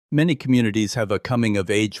Many communities have a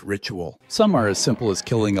coming-of-age ritual. Some are as simple as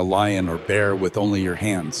killing a lion or bear with only your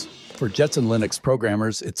hands. For Jetson Linux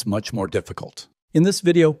programmers, it's much more difficult. In this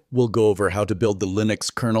video, we'll go over how to build the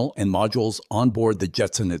Linux kernel and modules on board the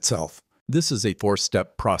Jetson itself. This is a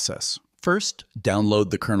four-step process. First, download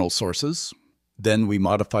the kernel sources. Then we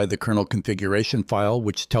modify the kernel configuration file,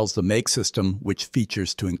 which tells the make system which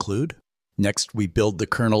features to include. Next, we build the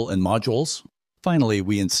kernel and modules. Finally,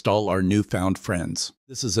 we install our newfound friends.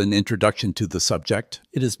 This is an introduction to the subject.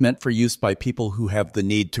 It is meant for use by people who have the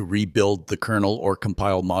need to rebuild the kernel or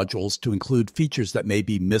compile modules to include features that may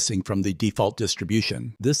be missing from the default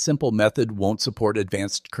distribution. This simple method won't support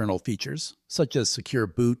advanced kernel features, such as secure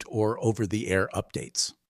boot or over-the-air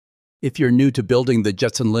updates. If you're new to building the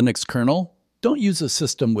Jetson Linux kernel, don't use a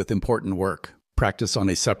system with important work. Practice on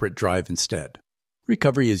a separate drive instead.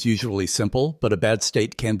 Recovery is usually simple, but a bad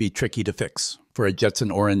state can be tricky to fix. For a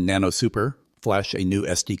Jetson Orin Nano Super, flash a new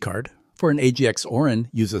SD card. For an AGX Orin,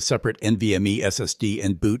 use a separate NVMe SSD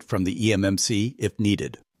and boot from the eMMC if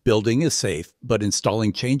needed. Building is safe, but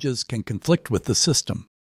installing changes can conflict with the system.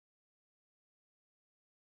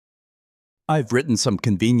 I've written some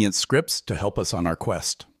convenient scripts to help us on our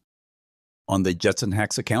quest. On the Jetson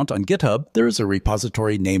Hacks account on GitHub, there is a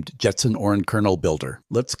repository named Jetson Orin Kernel Builder.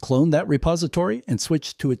 Let's clone that repository and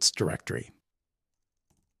switch to its directory.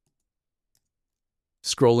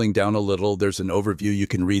 Scrolling down a little, there's an overview you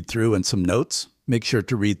can read through and some notes. Make sure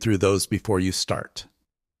to read through those before you start.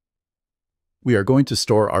 We are going to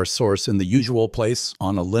store our source in the usual place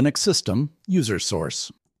on a Linux system, user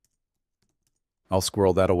source. I'll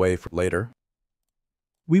squirrel that away for later.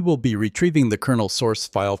 We will be retrieving the kernel source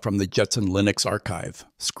file from the Jetson Linux archive.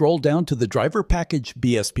 Scroll down to the driver package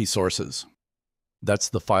BSP sources. That's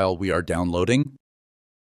the file we are downloading.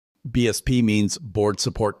 BSP means board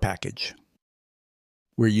support package.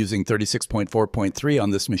 We're using 36.4.3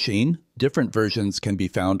 on this machine. Different versions can be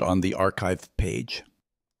found on the archive page.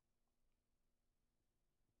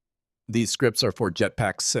 These scripts are for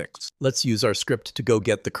JetPack 6. Let's use our script to go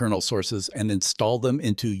get the kernel sources and install them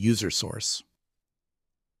into user source.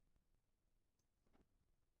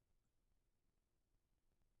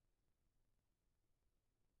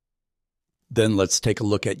 Then let's take a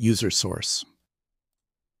look at user source.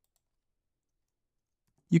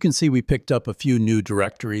 You can see we picked up a few new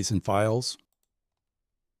directories and files.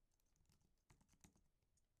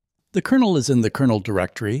 The kernel is in the kernel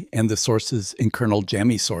directory and the source is in kernel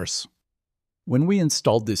jammy source. When we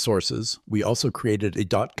installed the sources, we also created a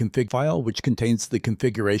 .config file which contains the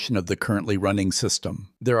configuration of the currently running system.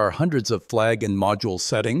 There are hundreds of flag and module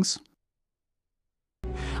settings.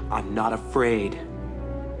 I'm not afraid.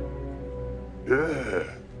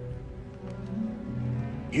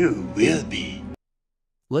 You will be.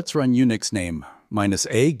 Let's run Unix name.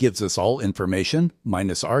 -A gives us all information,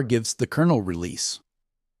 -R gives the kernel release.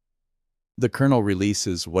 The kernel release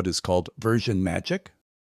is what is called version magic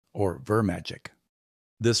or vermagic.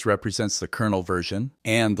 This represents the kernel version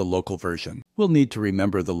and the local version. We'll need to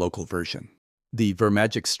remember the local version. The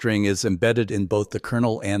vermagic string is embedded in both the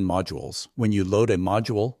kernel and modules. When you load a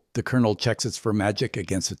module, the kernel checks its vermagic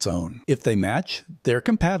against its own. If they match, they're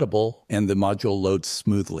compatible and the module loads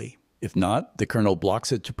smoothly. If not, the kernel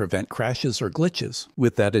blocks it to prevent crashes or glitches.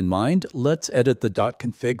 With that in mind, let's edit the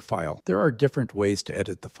 .config file. There are different ways to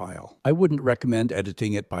edit the file. I wouldn't recommend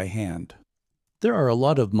editing it by hand. There are a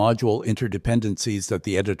lot of module interdependencies that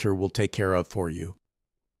the editor will take care of for you.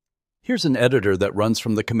 Here's an editor that runs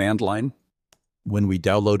from the command line. When we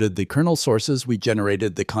downloaded the kernel sources, we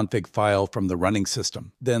generated the config file from the running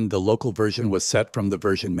system. Then the local version was set from the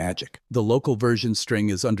version magic. The local version string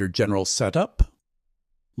is under general setup,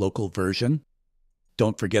 local version.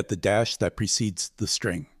 Don't forget the dash that precedes the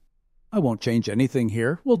string. I won't change anything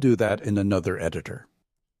here. We'll do that in another editor.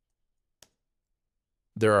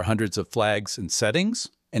 There are hundreds of flags and settings.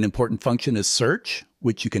 An important function is search,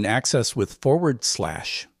 which you can access with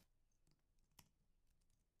 /.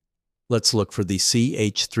 Let's look for the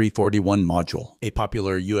CH341 module, a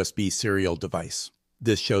popular USB serial device.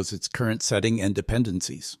 This shows its current setting and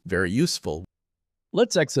dependencies. Very useful.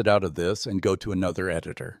 Let's exit out of this and go to another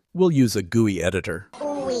editor. We'll use a GUI editor.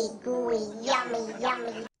 Ooey gooey, yummy,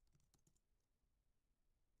 yummy.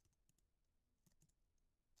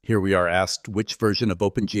 Here we are asked which version of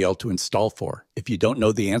OpenGL to install for. If you don't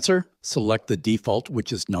know the answer, select the default,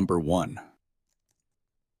 which is number 1.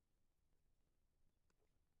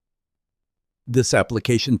 This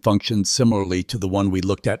application functions similarly to the one we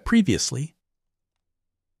looked at previously.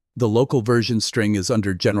 The local version string is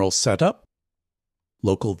under General Setup,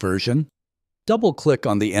 Local Version. Double-click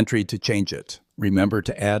on the entry to change it. Remember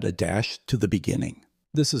to add a dash to the beginning.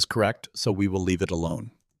 This is correct, so we will leave it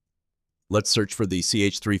alone. Let's search for the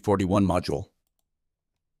CH341 module.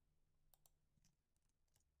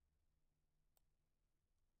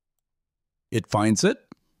 It finds it.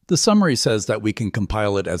 The summary says that we can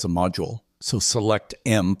compile it as a module, so select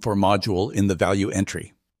M for module in the value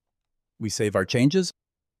entry. We save our changes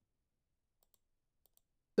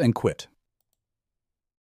and quit.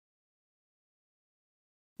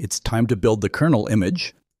 It's time to build the kernel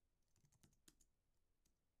image.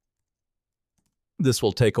 This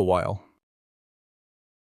will take a while.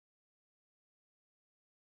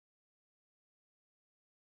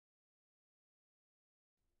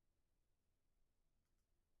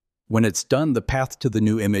 When it's done, the path to the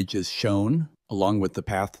new image is shown, along with the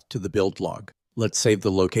path to the build log. Let's save the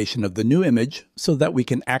location of the new image so that we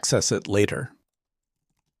can access it later.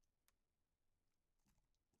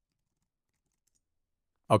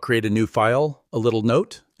 I'll create a new file, a little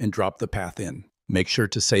note, and drop the path in. Make sure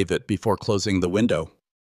to save it before closing the window.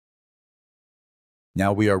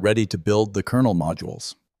 Now we are ready to build the kernel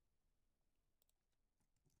modules.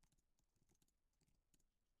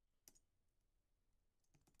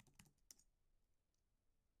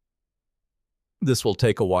 This will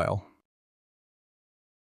take a while.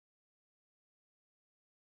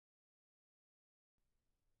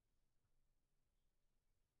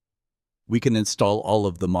 We can install all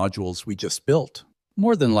of the modules we just built.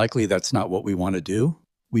 More than likely, that's not what we want to do.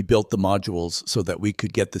 We built the modules so that we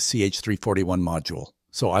could get the CH341 module,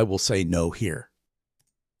 so I will say no here.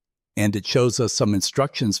 And it shows us some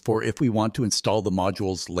instructions for if we want to install the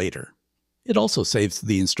modules later. It also saves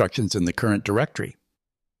the instructions in the current directory.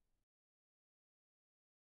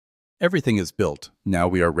 Everything is built. Now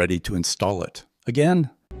we are ready to install it. Again,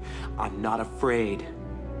 I'm not afraid.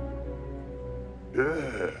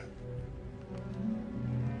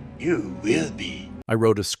 You will be. I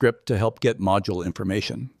wrote a script to help get module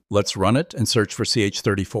information. Let's run it and search for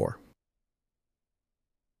CH34.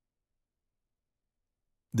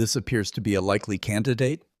 This appears to be a likely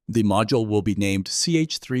candidate. The module will be named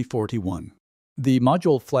CH341. The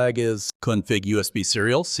module flag is config USB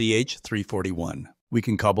serial CH341. We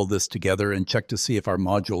can cobble this together and check to see if our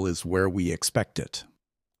module is where we expect it.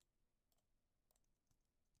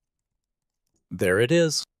 There it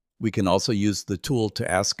is. We can also use the tool to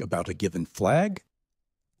ask about a given flag.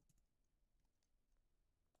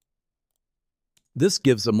 This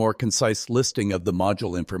gives a more concise listing of the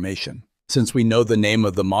module information. Since we know the name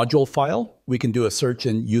of the module file, we can do a search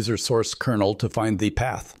in user source kernel to find the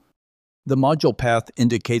path. The module path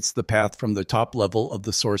indicates the path from the top level of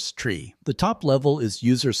the source tree. The top level is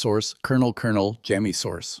user source kernel jammy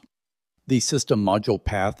source. The system module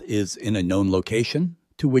path is in a known location,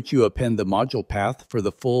 to which you append the module path for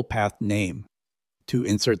the full path name. To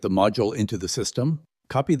insert the module into the system,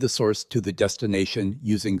 copy the source to the destination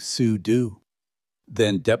using sudo.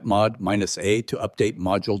 Then depmod -a to update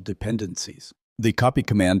module dependencies. The copy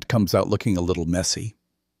command comes out looking a little messy.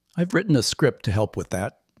 I've written a script to help with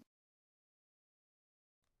that.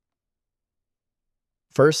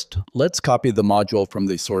 First, let's copy the module from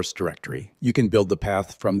the source directory. You can build the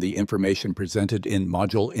path from the information presented in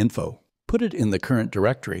module info. Put it in the current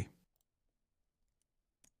directory.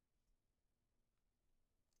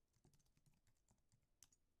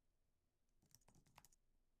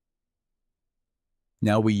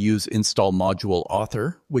 Now we use install module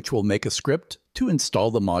author, which will make a script to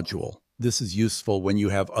install the module. This is useful when you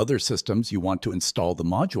have other systems you want to install the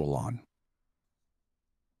module on.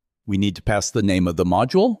 We need to pass the name of the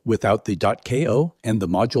module without the .ko and the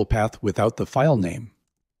module path without the file name.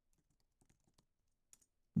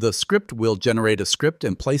 The script will generate a script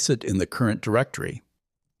and place it in the current directory.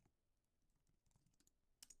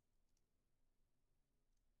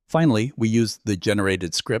 Finally, we use the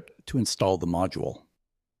generated script to install the module.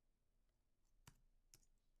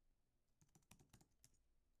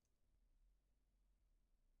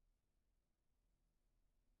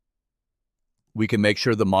 We can make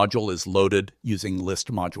sure the module is loaded using list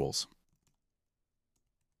modules.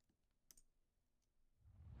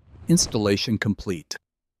 Installation complete.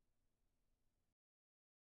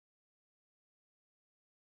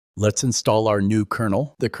 Let's install our new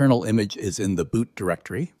kernel. The kernel image is in the boot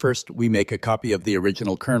directory. First, we make a copy of the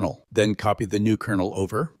original kernel, then copy the new kernel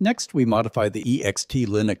over. Next, we modify the ext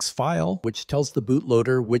Linux file, which tells the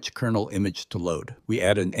bootloader which kernel image to load. We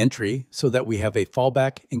add an entry so that we have a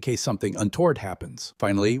fallback in case something untoward happens.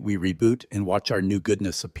 Finally, we reboot and watch our new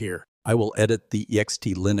goodness appear. I will edit the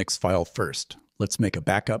ext Linux file first. Let's make a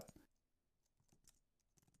backup.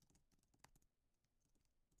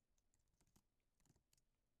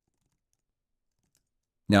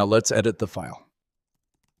 Now let's edit the file.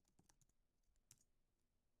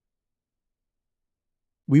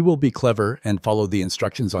 We will be clever and follow the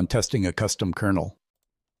instructions on testing a custom kernel.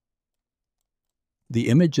 The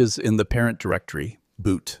image is in the parent directory,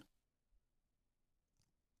 boot.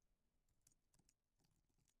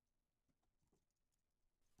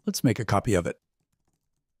 Let's make a copy of it.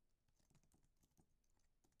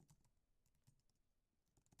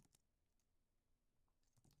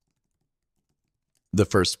 The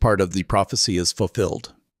first part of the prophecy is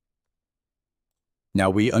fulfilled. Now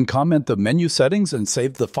we uncomment the menu settings and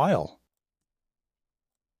save the file.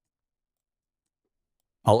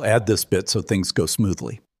 I'll add this bit so things go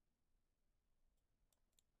smoothly.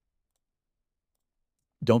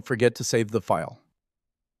 Don't forget to save the file.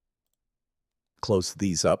 Close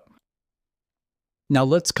these up. Now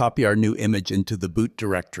let's copy our new image into the boot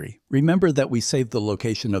directory. Remember that we saved the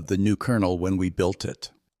location of the new kernel when we built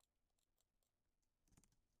it.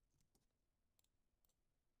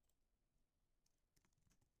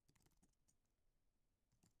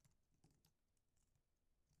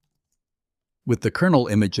 With the kernel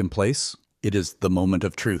image in place, it is the moment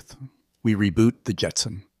of truth. We reboot the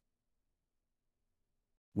Jetson.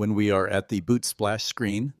 When we are at the boot splash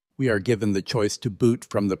screen, we are given the choice to boot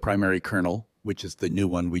from the primary kernel, which is the new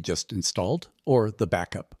one we just installed, or the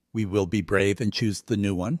backup. We will be brave and choose the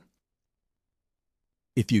new one.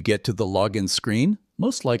 If you get to the login screen,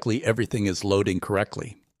 most likely everything is loading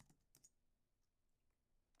correctly.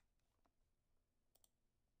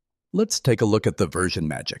 Let's take a look at the version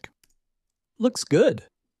magic. Looks good.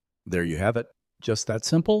 There you have it. Just that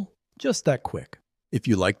simple, just that quick. If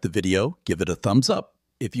you liked the video, give it a thumbs up.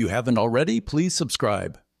 If you haven't already, please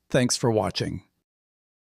subscribe. Thanks for watching.